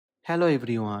Hello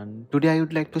everyone, today I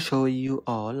would like to show you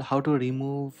all how to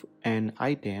remove an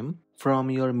item from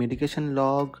your medication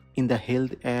log in the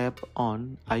Health app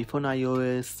on iPhone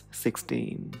iOS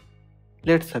 16.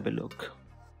 Let's have a look.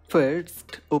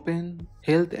 First, open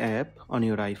Health app on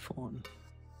your iPhone.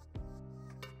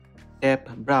 Tap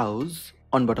Browse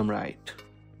on bottom right.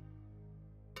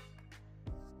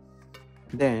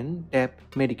 Then tap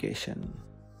Medication.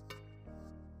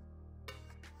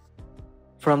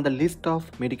 From the list of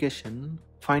medication,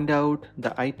 find out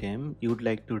the item you would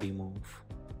like to remove.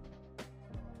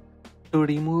 To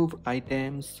remove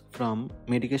items from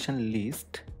medication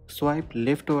list, swipe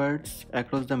leftwards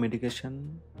across the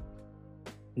medication,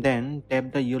 then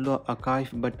tap the yellow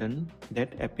archive button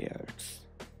that appears.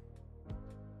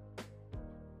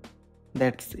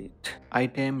 That's it.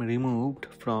 Item removed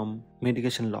from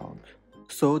medication log.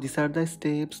 So these are the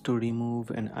steps to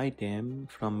remove an item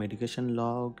from medication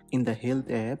log in the Health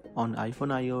app on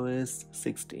iPhone iOS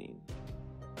 16.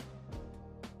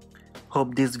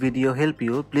 Hope this video helped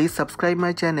you. Please subscribe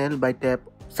my channel by tap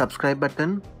subscribe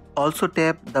button. Also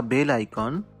tap the bell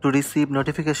icon to receive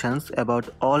notifications about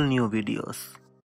all new videos.